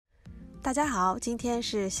大家好，今天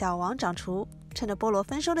是小王掌厨，趁着菠萝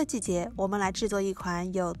丰收的季节，我们来制作一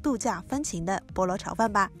款有度假风情的菠萝炒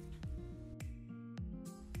饭吧。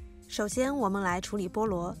首先我们来处理菠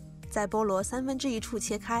萝，在菠萝1/3处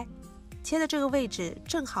切开，切的这个位置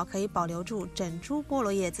正好可以保留住整株菠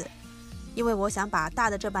萝叶子，因为我想把大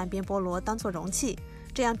的这半边菠萝当做容器，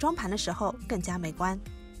这样装盘的时候更加美观。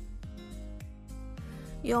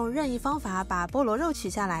用任意方法把菠萝肉取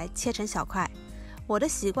下来，切成小块。我的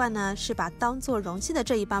习惯呢是把当做容器的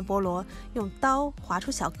这一半菠萝用刀划出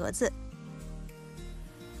小格子，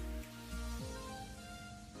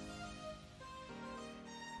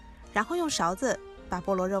然后用勺子把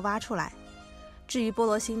菠萝肉挖出来。至于菠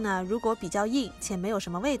萝心呢，如果比较硬且没有什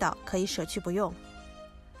么味道，可以舍去不用。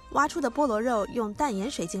挖出的菠萝肉用淡盐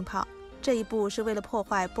水浸泡，这一步是为了破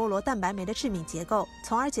坏菠萝蛋白酶的致敏结构，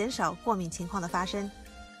从而减少过敏情况的发生。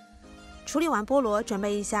处理完菠萝，准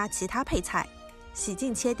备一下其他配菜。洗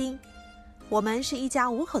净切丁，我们是1家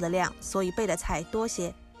5口的量，所以备的菜多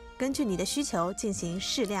些，根据你的需求进行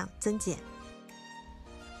适量增减。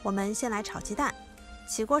我们先来炒鸡蛋，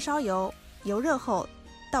起锅烧油，油热后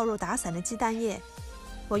倒入打散的鸡蛋液，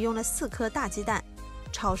我用了4颗大鸡蛋，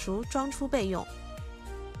炒熟装出备用。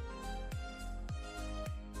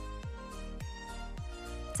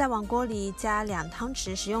再往锅里加2汤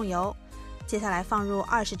匙食用油，接下来放入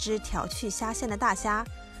20只挑去虾线的大虾。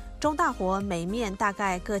中大火每面大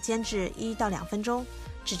概各煎至1到2分钟，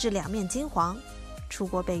直至两面金黄，出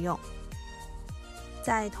锅备用。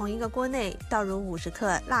在同一个锅内倒入50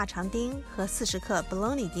克腊肠丁和40克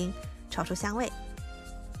bologna 丁，炒出香味。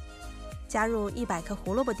加入100克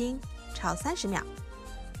胡萝卜丁，炒30秒。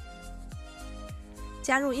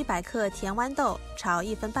加入100克甜豌豆，炒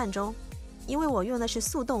1分半钟。因为我用的是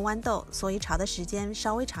速冻豌豆，所以炒的时间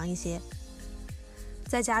稍微长一些。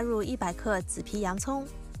再加入100克紫皮洋葱，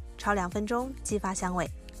炒2分钟，激发香味。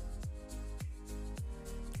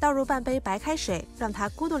倒入半杯白开水，让它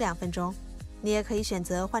咕嘟2分钟。你也可以选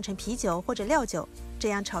择换成啤酒或者料酒，这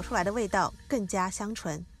样炒出来的味道更加香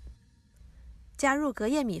醇。加入隔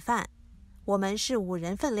夜米饭，我们是5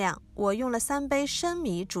人份量，我用了3杯生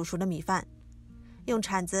米煮熟的米饭，用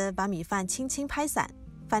铲子把米饭轻轻拍散，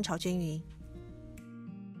翻炒均匀。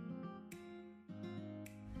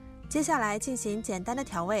接下来进行简单的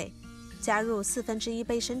调味。加入1/4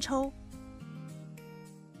杯生抽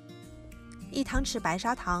，1汤匙白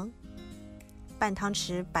砂糖，半汤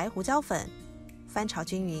匙白胡椒粉，翻炒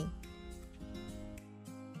均匀。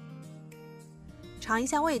尝一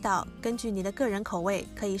下味道，根据你的个人口味，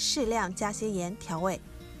可以适量加些盐调味。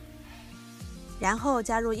然后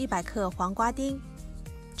加入100克黄瓜丁，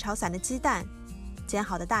炒散的鸡蛋，煎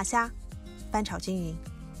好的大虾，翻炒均匀。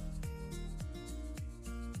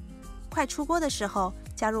快出锅的时候，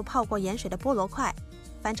加入泡过盐水的菠萝块，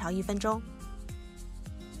翻炒1分钟。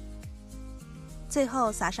最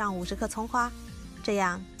后撒上50克葱花，这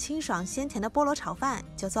样清爽鲜甜的菠萝炒饭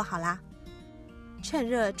就做好啦。趁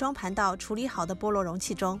热装盘到处理好的菠萝容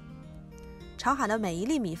器中。炒好的每一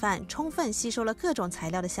粒米饭充分吸收了各种材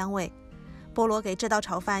料的香味，菠萝给这道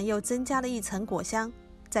炒饭又增加了一层果香，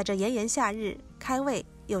在这炎炎夏日开胃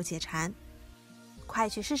又解馋。快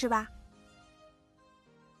去试试吧！